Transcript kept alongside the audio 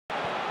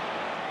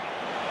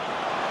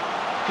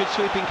Good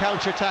sweeping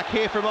counter-attack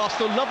here from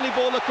Arsenal. Lovely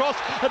ball across.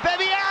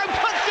 Aubameyang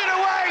puts it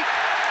away.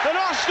 And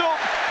Arsenal,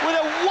 with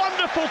a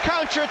wonderful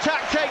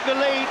counter-attack, take the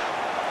lead.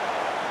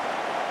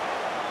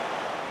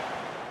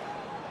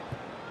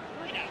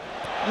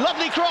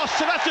 Lovely cross,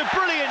 so that's a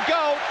brilliant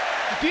goal.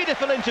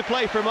 Beautiful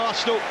interplay from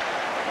Arsenal.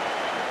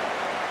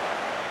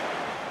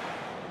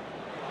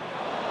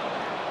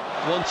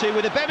 1-2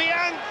 with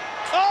Aubameyang.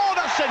 Oh,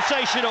 that's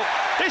sensational.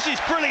 This is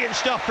brilliant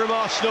stuff from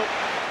Arsenal.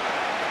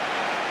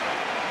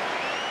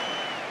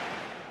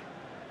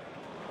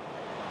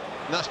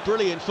 And that's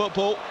brilliant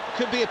football.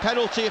 Could be a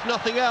penalty if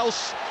nothing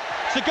else.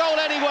 It's a goal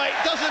anyway,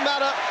 doesn't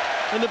matter.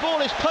 And the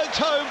ball is poked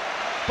home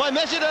by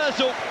Mesut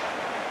Ozil.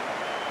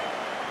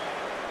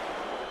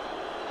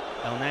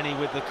 Elneny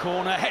with the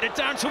corner, headed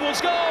down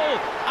towards goal,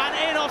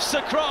 and in off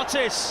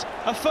Socrates.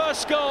 A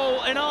first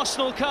goal in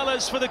Arsenal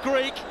colours for the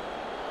Greek.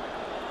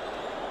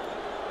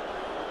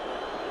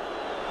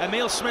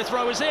 Emile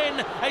Smith-Rowe is in,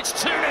 it's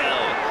 2-0.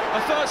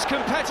 A first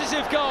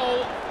competitive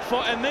goal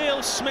for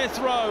Emile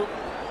Smith-Rowe.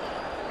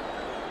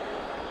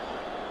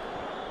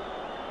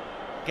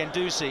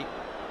 Guendouzi,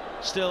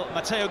 still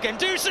Matteo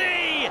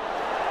Guendouzi!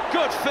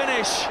 Good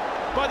finish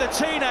by the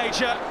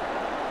teenager.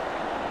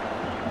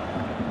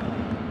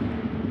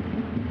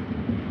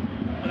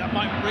 That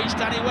might reach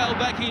Danny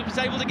Welbeck, he was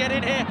able to get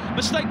in here.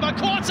 Mistake by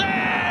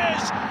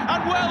Cortez!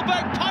 And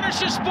Welbeck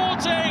punishes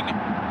Sporting!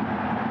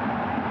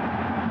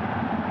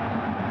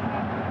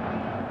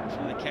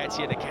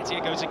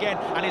 Nketiah goes again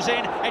and is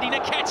in. Eddie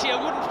Nketiah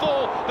wouldn't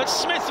fall, but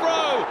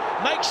Smith-Rowe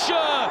makes sure,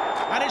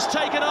 and it's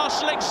taken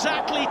Arsenal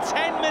exactly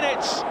 10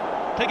 minutes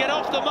to get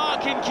off the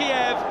mark in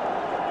Kiev.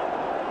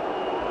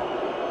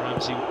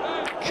 Ramsey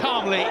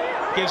calmly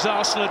gives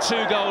Arsenal a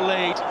 2-goal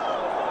lead.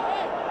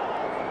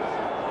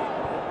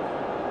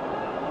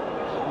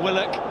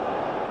 Willock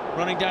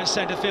running down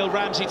centre field,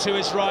 Ramsey to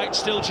his right,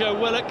 still Joe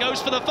Willock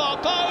goes for the far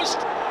post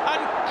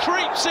and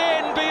creeps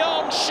in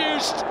beyond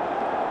Schust.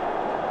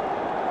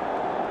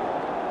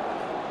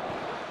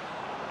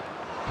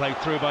 Played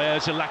through by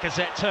Ozil,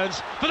 Lacazette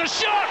turns for the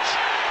shot!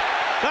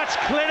 That's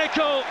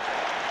clinical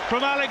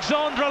from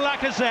Alexandre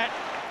Lacazette.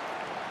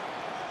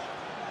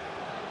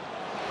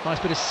 Nice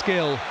bit of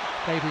skill,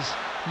 gave his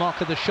mark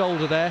of the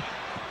shoulder there.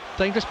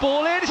 Dangerous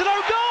ball in, it's an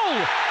own goal!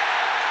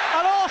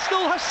 And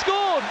Arsenal have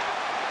scored!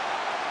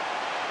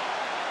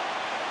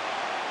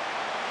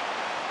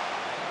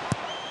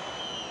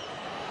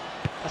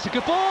 That's a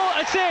good ball,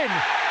 it's in!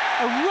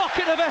 A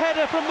rocket of a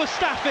header from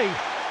Mustafi.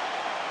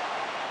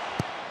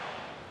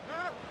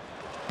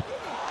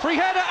 Free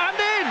header and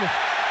in!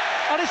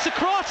 And it's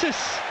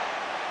Socrates.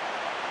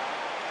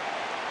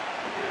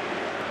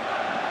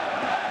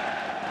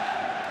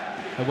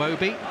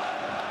 Iwobi.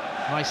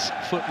 Nice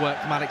footwork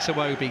from Alex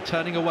Iwobi,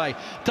 turning away.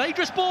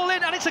 Dangerous ball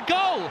in and it's a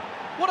goal!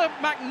 What a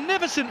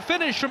magnificent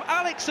finish from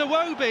Alex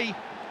Iwobi.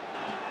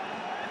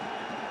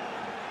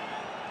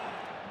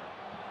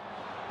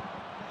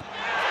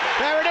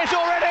 There it is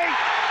already!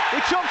 We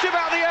talked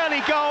about the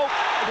early goal.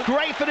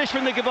 Great finish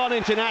from the Gabon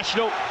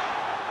international.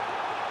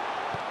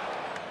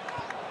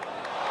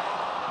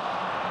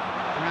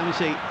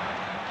 Ramsey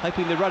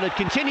hoping the run had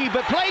continued,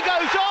 but play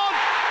goes on!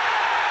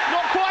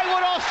 Not quite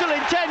what Arsenal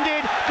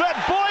intended, but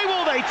boy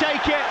will they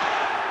take it!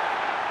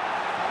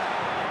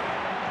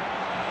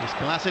 Here's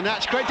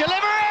Kolasinac, great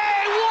delivery!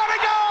 What a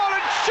goal!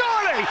 And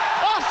surely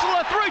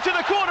Arsenal are through to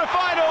the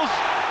quarter-finals!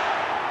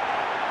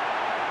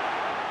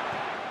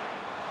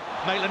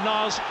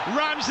 Maitland-Niles,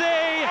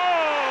 Ramsey!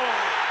 Oh!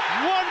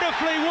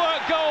 Wonderfully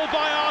worked goal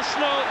by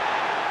Arsenal.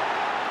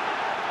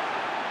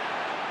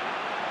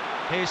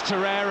 Here's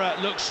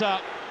Torreira, looks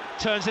up,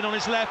 turns in on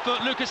his left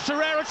foot. Lucas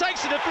Torreira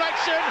takes the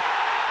deflection,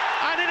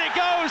 and in it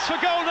goes for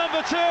goal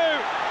number 2.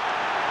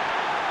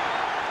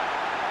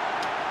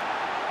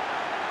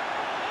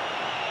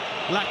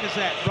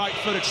 Lacazette,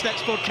 right-footed,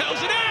 steps forward,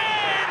 curls it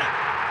in,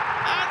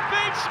 and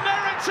beats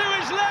Merritt to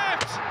his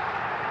left.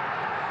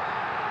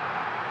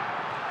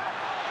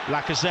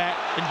 Lacazette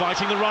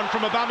inviting the run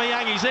from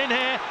Aubameyang. He's in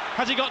here.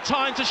 Has he got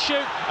time to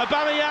shoot?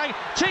 Aubameyang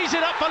tees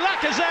it up for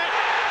Lacazette.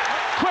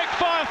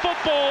 Quick-fire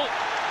football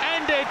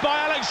ended by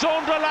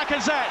Alexandre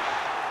Lacazette.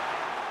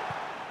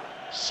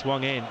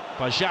 Swung in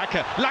by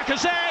Xhaka.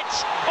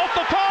 Lacazette off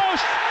the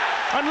post,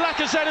 and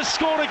Lacazette has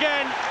scored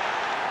again.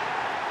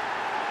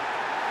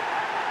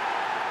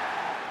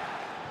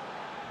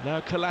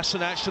 Now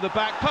Kolasinac to the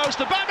back post.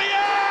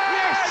 Aubameyang!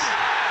 Yes!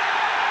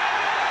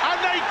 And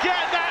they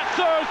get that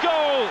third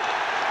goal.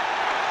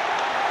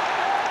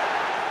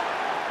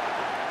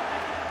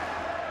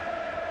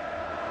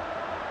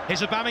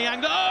 Here's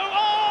Aubameyang.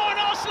 Oh, and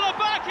Arsenal are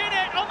back in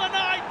it on the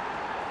night,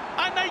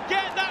 and they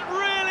get that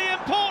really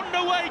important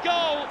away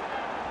goal.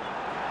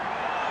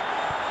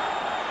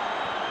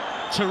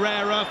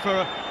 Torreira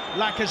for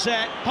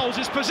Lacazette, holds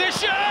his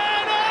position.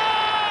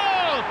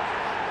 Oh!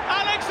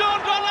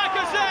 Alexandre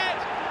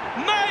Lacazette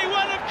may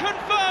well have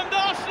confirmed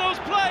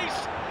Arsenal's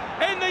place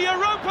in the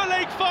Europa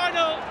League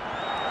final.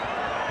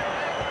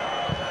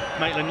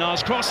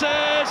 Maitland-Niles crosses.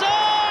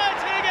 Oh,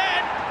 it's in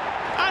again,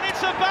 and it's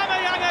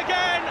Aubameyang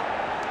again.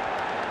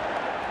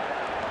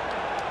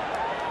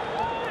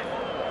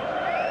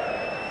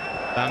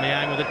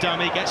 Aubameyang with a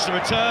dummy, gets the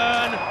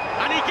return,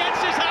 and he gets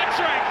his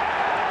hat-trick!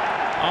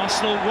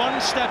 Arsenal one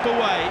step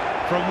away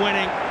from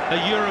winning a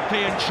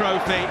European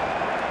trophy.